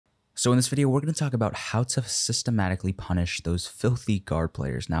So in this video, we're going to talk about how to systematically punish those filthy guard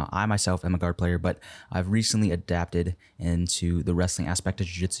players. Now, I myself am a guard player, but I've recently adapted into the wrestling aspect of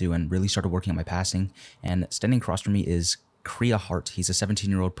jiu-jitsu and really started working on my passing. And standing across from me is Carsahh Hart. He's a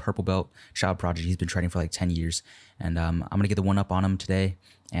 17-year-old purple belt child prodigy. He's been training for like 10 years. And I'm going to get the one up on him today.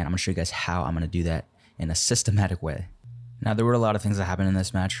 And I'm going to show you guys how I'm going to do that in a systematic way. Now, there were a lot of things that happened in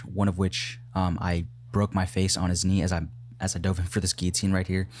this match, one of which I broke my face on his knee as I dove in for this guillotine right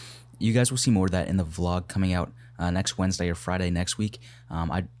here. You guys will see more of that in the vlog coming out next Wednesday or Friday next week.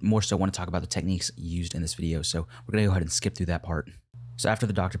 I more so want to talk about the techniques used in this video, so we're going to go ahead and skip through that part. So after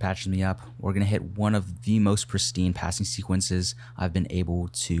the doctor patches me up, we're going to hit one of the most pristine passing sequences I've been able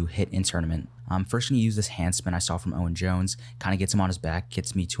to hit in tournament. I'm first going to use this handspin I saw from Owen Jones. Kind of gets him on his back,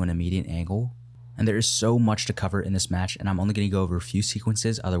 gets me to an immediate angle. And there is so much to cover in this match, and I'm only going to go over a few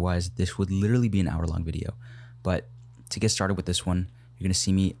sequences, otherwise this would literally be an hour-long video. But to get started with this one, you're going to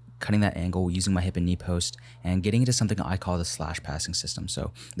see me cutting that angle using my hip and knee post and getting into something I call the slash passing system.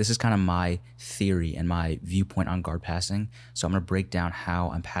 So this is kind of my theory and my viewpoint on guard passing. So I'm going to break down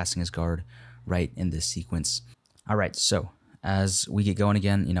how I'm passing his guard right in this sequence. All right, so as we get going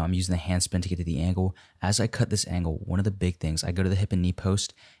again, I'm using the handspin to get to the angle. As I cut this angle, one of the big things, I go to the hip and knee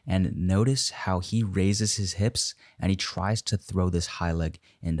post and notice how he raises his hips and he tries to throw this high leg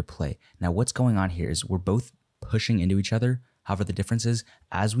into play. Now what's going on here is we're both pushing into each other. However, the difference is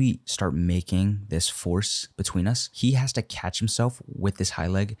as we start making this force between us, he has to catch himself with this high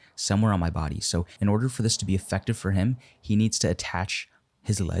leg somewhere on my body. So in order for this to be effective for him, he needs to attach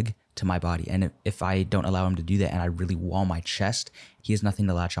his leg to my body. And if I don't allow him to do that and I really wall my chest, he has nothing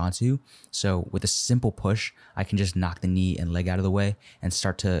to latch onto. So with a simple push, I can just knock the knee and leg out of the way and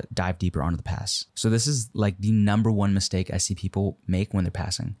start to dive deeper onto the pass. So this is like the #1 mistake I see people make when they're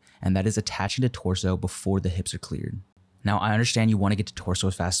passing, and that is attaching to torso before the hips are cleared. Now, I understand you want to get to torso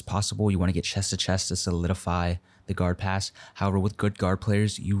as fast as possible. You want to get chest to chest to solidify the guard pass. However, with good guard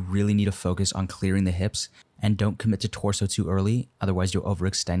players, you really need to focus on clearing the hips and don't commit to torso too early. Otherwise, you'll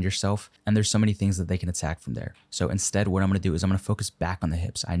overextend yourself. And there's so many things that they can attack from there. So instead, what I'm going to do is I'm going to focus back on the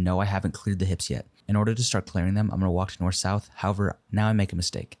hips. I know I haven't cleared the hips yet. In order to start clearing them, I'm going to walk to north-south. However, now I make a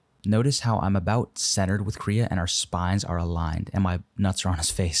mistake. Notice how I'm about centered with Carsahh and our spines are aligned and my nuts are on his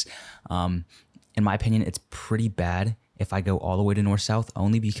face. In my opinion, it's pretty bad if I go all the way to north-south,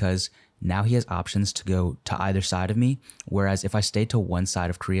 only because now he has options to go to either side of me, whereas if I stay to one side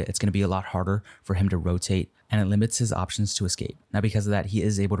of Carsahh, it's going to be a lot harder for him to rotate, and it limits his options to escape. Now, because of that, he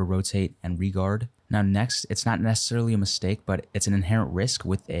is able to rotate and re-guard. Now, next, it's not necessarily a mistake, but it's an inherent risk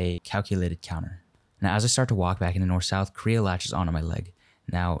with a calculated counter. Now, as I start to walk back into north-south, Carsahh latches onto my leg.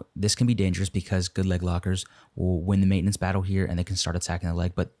 Now, this can be dangerous because good leg lockers will win the maintenance battle here and they can start attacking the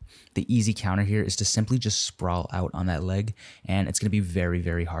leg. But the easy counter here is to simply just sprawl out on that leg, and it's going to be very,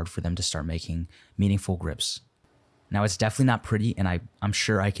 very hard for them to start making meaningful grips. Now, it's definitely not pretty, and I'm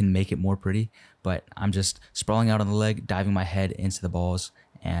sure I can make it more pretty, but I'm just sprawling out on the leg, diving my head into the balls,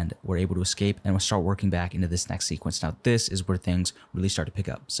 and we're able to escape, and we'll start working back into this next sequence. Now, this is where things really start to pick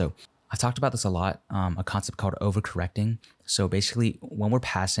up. So I've talked about this a lot, a concept called overcorrecting. So basically, when we're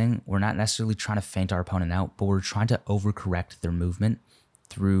passing, we're not necessarily trying to feint our opponent out, but we're trying to overcorrect their movement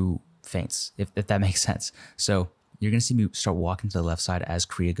through feints, if that makes sense. So you're going to see me start walking to the left side as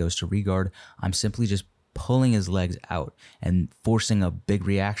Carsahh goes to re-guard. I'm simply just pulling his legs out and forcing a big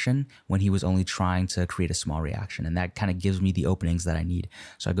reaction when he was only trying to create a small reaction. And that kind of gives me the openings that I need.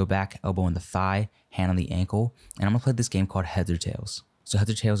 So I go back, elbow in the thigh, hand on the ankle, and I'm going to play this game called heads or tails. So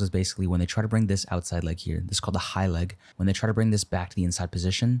heads or tails is basically when they try to bring this outside leg here, this is called the high leg. When they try to bring this back to the inside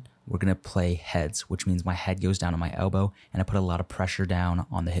position, we're going to play heads, which means my head goes down on my elbow and I put a lot of pressure down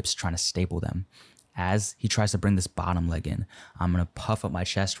on the hips trying to staple them. As he tries to bring this bottom leg in, I'm going to puff up my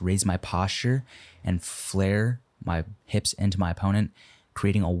chest, raise my posture, and flare my hips into my opponent,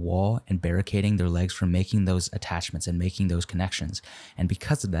 creating a wall and barricading their legs from making those attachments and making those connections. And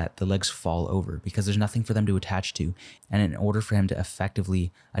because of that, the legs fall over because there's nothing for them to attach to. And in order for him to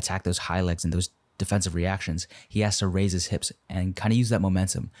effectively attack those high legs and those defensive reactions, he has to raise his hips and kind of use that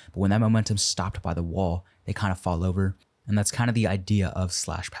momentum. But when that momentum's stopped by the wall, they kind of fall over. And that's kind of the idea of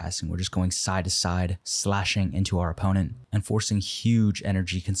slash passing. We're just going side to side, slashing into our opponent and forcing huge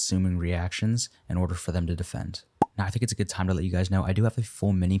energy consuming reactions in order for them to defend. Now, I think it's a good time to let you guys know I do have a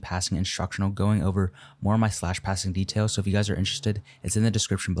full mini passing instructional going over more of my slash passing details. So if you guys are interested, it's in the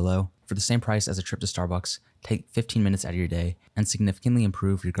description below. For the same price as a trip to Starbucks, take 15 minutes out of your day and significantly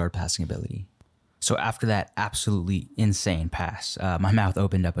improve your guard passing ability. So after that absolutely insane pass, my mouth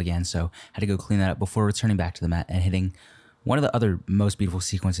opened up again. So I had to go clean that up before returning back to the mat and hitting one of the other most beautiful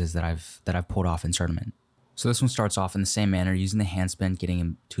sequences that I've pulled off in tournament. So this one starts off in the same manner, using the handspin, getting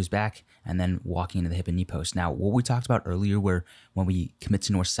him to his back, and then walking into the hip and knee post. Now, what we talked about earlier, where when we commit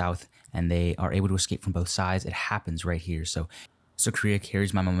to north-south and they are able to escape from both sides, it happens right here. So Kriya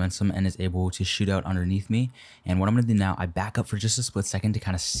carries my momentum and is able to shoot out underneath me. And what I'm going to do now, I back up for just a split second to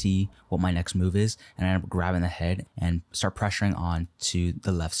kind of see what my next move is, and I end up grabbing the head and start pressuring on to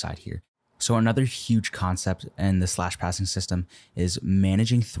the left side here. So another huge concept in the slash passing system is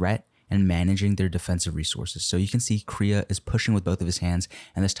managing threat and managing their defensive resources. So you can see Kriya is pushing with both of his hands,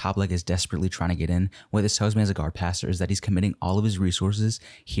 and this top leg is desperately trying to get in. What this tells me as a guard passer is that he's committing all of his resources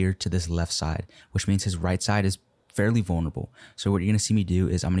here to this left side, which means his right side is fairly vulnerable. So what you're going to see me do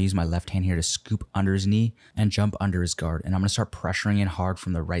is I'm going to use my left hand here to scoop under his knee and jump under his guard. And I'm going to start pressuring in hard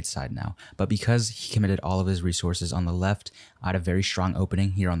from the right side now. But because he committed all of his resources on the left, I had a very strong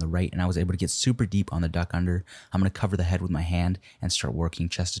opening here on the right, and I was able to get super deep on the duck under. I'm going to cover the head with my hand and start working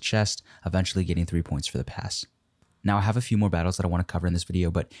chest to chest, eventually getting 3 points for the pass. Now, I have a few more battles that I want to cover in this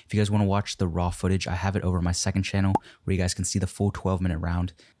video, but if you guys want to watch the raw footage, I have it over my second channel where you guys can see the full 12-minute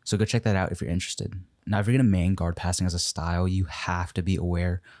round. So go check that out if you're interested. Now, if you're going to main guard passing as a style, you have to be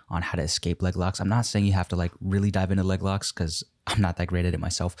aware on how to escape leg locks. I'm not saying you have to like really dive into leg locks because I'm not that great at it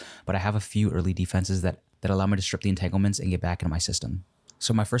myself, but I have a few early defenses that allow me to strip the entanglements and get back into my system.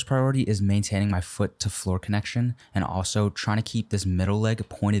 So my first priority is maintaining my foot to floor connection and also trying to keep this middle leg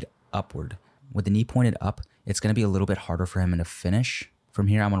pointed upward. With the knee pointed up, it's going to be a little bit harder for him to finish. From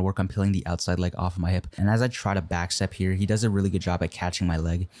here, I'm going to work on peeling the outside leg off of my hip. And as I try to backstep here, he does a really good job at catching my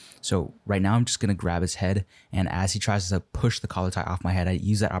leg. So right now, I'm just going to grab his head. And as he tries to push the collar tie off my head, I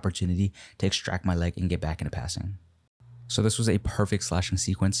use that opportunity to extract my leg and get back into passing. So this was a perfect slashing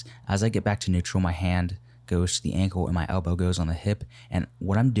sequence. As I get back to neutral, my hand goes to the ankle and my elbow goes on the hip. And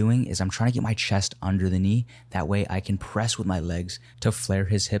what I'm doing is I'm trying to get my chest under the knee. That way I can press with my legs to flare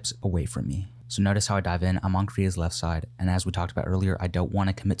his hips away from me. So notice how I dive in. I'm on Kriya's left side, and as we talked about earlier, I don't want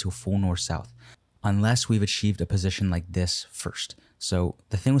to commit to a full north-south unless we've achieved a position like this first. So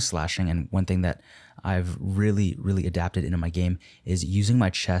the thing with slashing, and one thing that I've really adapted into my game, is using my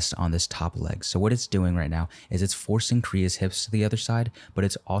chest on this top leg. So what it's doing right now is it's forcing Kriya's hips to the other side, but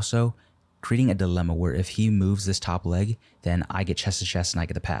it's also creating a dilemma where if he moves this top leg, then I get chest to chest and I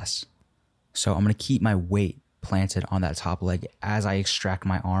get the pass. So I'm going to keep my weight planted on that top leg as I extract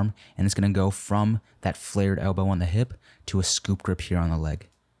my arm, and it's going to go from that flared elbow on the hip to a scoop grip here on the leg.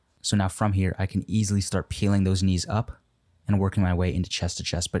 So now from here, I can easily start peeling those knees up and working my way into chest to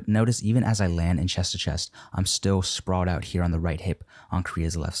chest. But notice even as I land in chest to chest, I'm still sprawled out here on the right hip on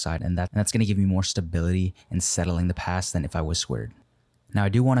Kriya's left side, and that's going to give me more stability in settling the pass than if I was squared. Now, I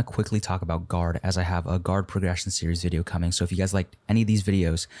do want to quickly talk about guard, as I have a guard progression series video coming. So if you guys liked any of these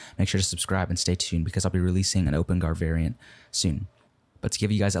videos, make sure to subscribe and stay tuned because I'll be releasing an open guard variant soon. But to give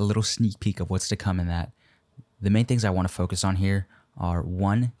you guys a little sneak peek of what's to come in that, the main things I want to focus on here are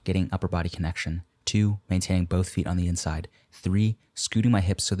 1, getting upper body connection, 2, maintaining both feet on the inside, 3, scooting my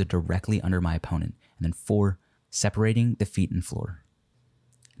hips so they're directly under my opponent, and then 4, separating the feet and floor.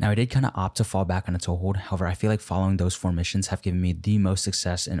 Now, I did kind of opt to fall back on a toe hold. However, I feel like following those formations have given me the most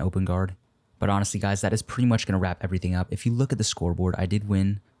success in open guard. But honestly, guys, that is pretty much going to wrap everything up. If you look at the scoreboard, I did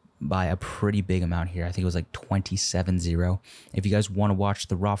win by a pretty big amount here. I think it was like 27-0. If you guys want to watch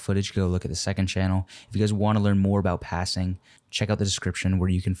the raw footage, go look at the second channel. If you guys want to learn more about passing, check out the description where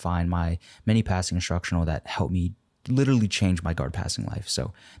you can find my mini passing instructional that helped me literally change my guard passing life.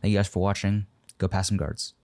 So thank you guys for watching. Go pass some guards.